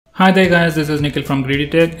Hi there guys, this is Nikhil from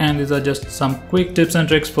GreedyTech and these are just some quick tips and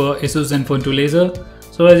tricks for Asus Zenfone 2 laser.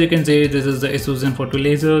 So as you can see, this is the Asus Zenfone 2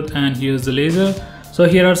 laser and here's the laser. So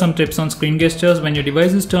here are some tips on screen gestures. When your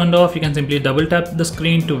device is turned off, you can simply double tap the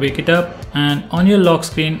screen to wake it up, and on your lock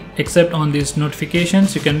screen, except on these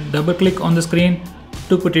notifications, you can double click on the screen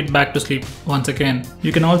to put it back to sleep once again.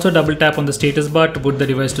 You can also double tap on the status bar to put the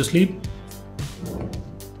device to sleep.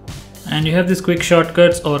 And you have these quick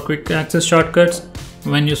shortcuts or quick access shortcuts.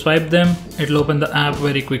 When you swipe them, it will open the app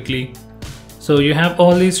very quickly. So you have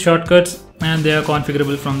all these shortcuts and they are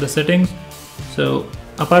configurable from the settings. So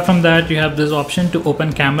apart from that, you have this option to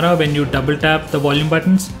open camera when you double tap the volume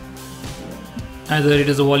buttons, either it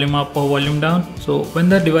is a volume up or volume down. So when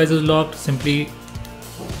the device is locked, simply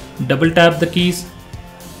double tap the keys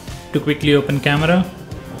to quickly open camera.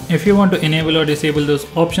 If you want to enable or disable those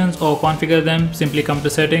options or configure them, simply come to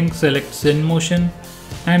settings, select Zen Motion,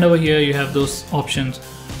 and over here you have those options.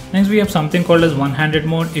 Next we have something called as one-handed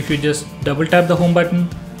mode. If you just double tap the home button,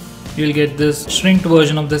 you'll get this shrinked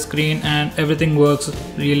version of the screen and everything works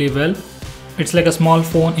really well. It's like a small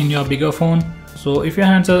phone in your bigger phone. So if your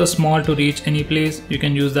hands are small to reach any place, you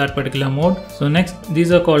can use that particular mode. So next,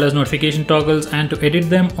 these are called as notification toggles, and to edit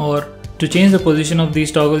them or to change the position of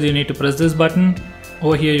these toggles, you need to press this button.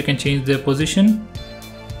 Over here you can change their position.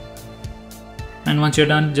 And once you're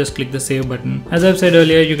done, just click the save button. As I've said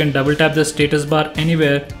earlier, you can double tap the status bar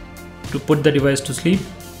anywhere to put the device to sleep,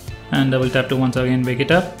 and double tap to once again wake it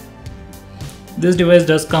up. This device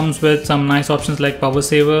does comes with some nice options like power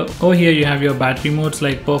saver. Over here you have your battery modes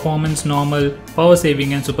like performance, normal, power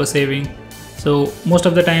saving and super saving. So most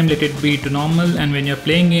of the time let it be to normal, and when you're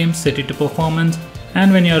playing games, set it to performance,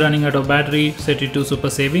 and when you're running out of battery, set it to super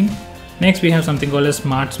saving. Next we have something called a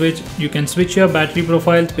smart switch. You can switch your battery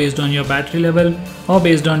profiles based on your battery level or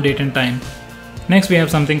based on date and time. Next we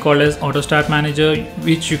have something called as auto start manager,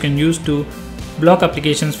 which you can use to block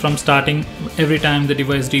applications from starting every time the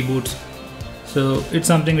device reboots. So it's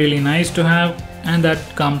something really nice to have, and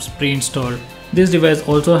that comes pre-installed. This device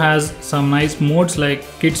also has some nice modes like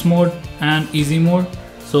kids mode and easy mode.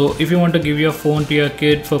 So if you want to give your phone to your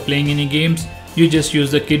kid for playing any games, you just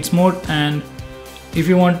use the kids mode, and if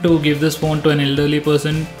you want to give this phone to an elderly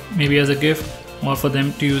person, maybe as a gift or for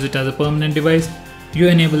them to use it as a permanent device, you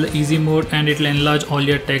enable the easy mode and it will enlarge all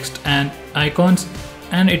your text and icons,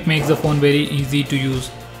 and it makes the phone very easy to use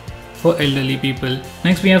for elderly people.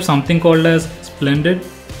 Next we have something called as Splendid.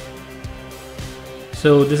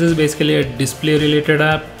 So this is basically a display related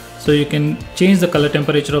app. So you can change the color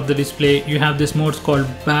temperature of the display. You have this modes called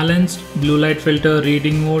balanced, blue light filter,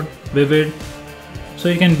 reading mode, vivid. So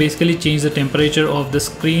you can basically change the temperature of the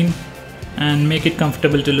screen and make it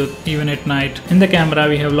comfortable to look even at night. In the camera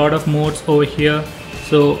we have a lot of modes over here.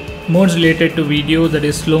 So modes related to video, that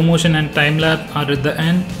is slow motion and time lapse, are at the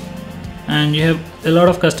end, and you have a lot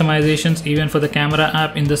of customizations even for the camera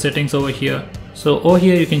app in the settings over here. So over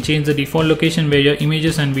here you can change the default location where your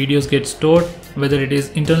images and videos get stored, whether it is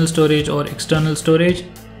internal storage or external storage.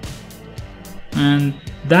 And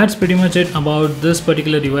that's pretty much it about this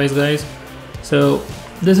particular device, guys. So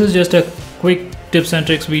this is just a quick tips and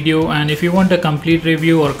tricks video, and if you want a complete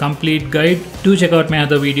review or complete guide, do check out my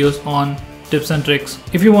other videos on tips and tricks.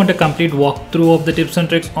 If you want a complete walkthrough of the tips and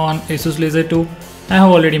tricks on Asus Laser 2, I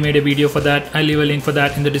have already made a video for that. I'll leave a link for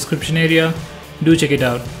that in the description area. Do check it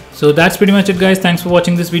out. So that's pretty much it, guys. Thanks for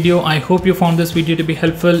watching this video. I hope you found this video to be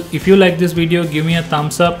helpful. If you like this video, give me a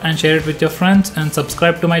thumbs up and share it with your friends, and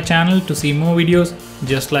subscribe to my channel to see more videos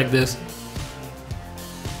just like this.